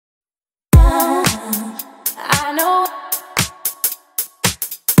I know.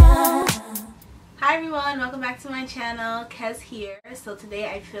 Hi everyone, welcome back to my channel. Kez here. So today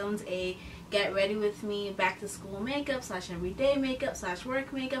I filmed a get ready with me back to school makeup / everyday makeup /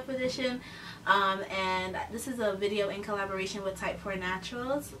 work makeup edition. And this is a video in collaboration with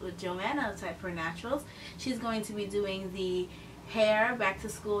Type4Naturals, with Joanna of Type4Naturals. She's going to be doing the hair, back to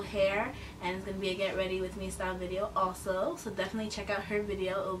school hair, and it's going to be a get ready with me style video also. So definitely check out her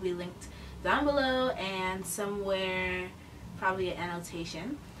video. It will be linked down below and somewhere, probably an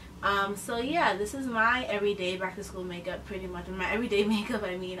annotation. So yeah, this is my everyday back to school makeup pretty much. And my everyday makeup,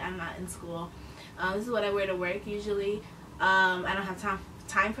 I mean, I'm not in school. This is what I wear to work usually. I don't have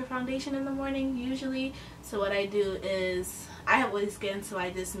time for foundation in the morning usually. So what I do is, I have oily skin, so I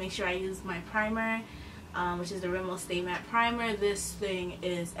just make sure I use my primer, which is the Rimmel Stay Matte Primer. This thing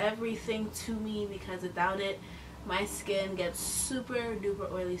is everything to me because without it, my skin gets super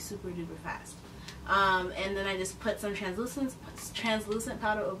duper oily, super duper fast. And then I just put some translucent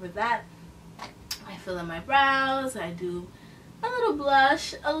powder over that. I fill in my brows. I do a little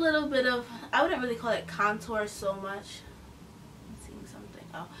blush, a little bit of, I wouldn't really call it contour so much. I'm seeing something.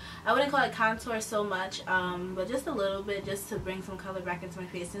 Oh, I wouldn't call it contour so much, but just a little bit, just to bring some color back into my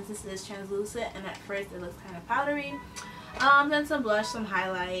face since this is translucent and at first it looks kind of powdery. Then some blush, some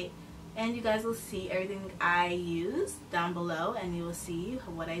highlight. And you guys will see everything I use down below, and you will see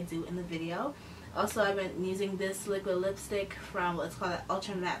what I do in the video. Also, I've been using this liquid lipstick from, let's call it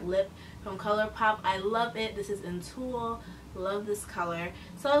Ultra Matte Lip from Colourpop. I love it. This is in Tulle. Love this color.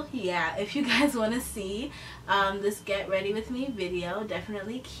 So yeah, if you guys want to see this get ready with me video,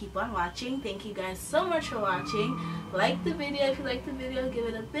 definitely keep on watching. Thank you guys so much for watching. Like the video if you like the video. Give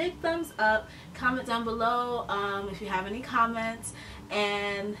it a big thumbs up. Comment down below if you have any comments.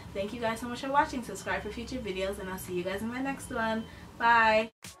 And thank you guys so much for watching. Subscribe for future videos, and I'll see you guys in my next one.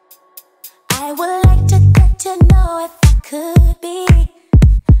 Bye. I would like to get to know if I could be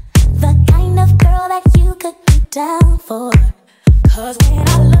the kind of girl that you could be down for. Cause when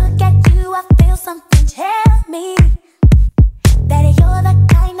I look at you, I feel something tell me that you're the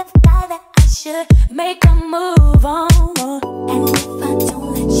kind of guy that I should make a move on. And if I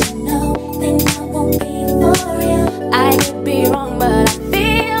don't let you know, then I won't be for real. I could be wrong, but I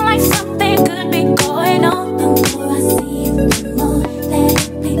feel like something could be going on. The more I see you, the more that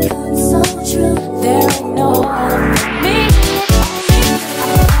it becomes so true. There ain't no other for me.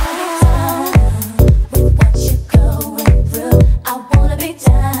 With what you're going through, I wanna be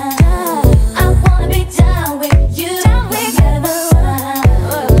down. I wanna be down with you. Never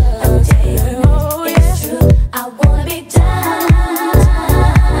I'm taking it's true. I wanna be down.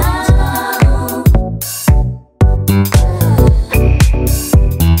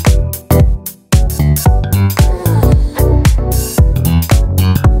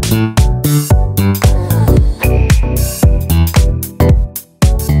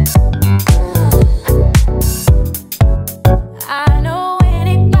 I know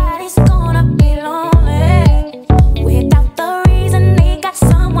anybody's gonna be lonely without the reason they got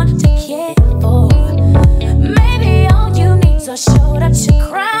someone to care for. Maybe all you need's a shoulder to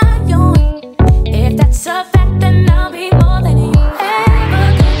cry on. If that's a fact, then I'll be more than you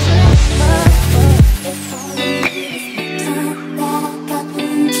ever could dream of. If only this time that I got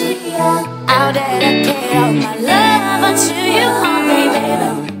into you, I'll dedicate all my love unto you, hungry baby.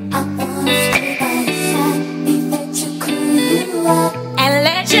 I wanna stay by your side, be there to cool you up, and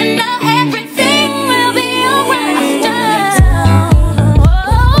let you know everything will be alright. Oh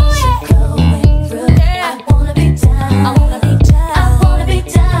yeah, yeah. I wanna be down. I wanna be down. I wanna be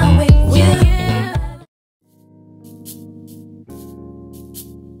down with you.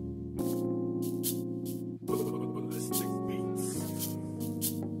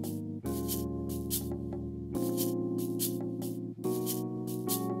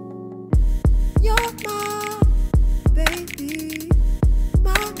 You're my baby,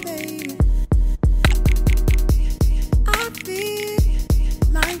 my baby. I feel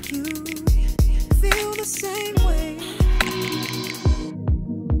like you feel the same.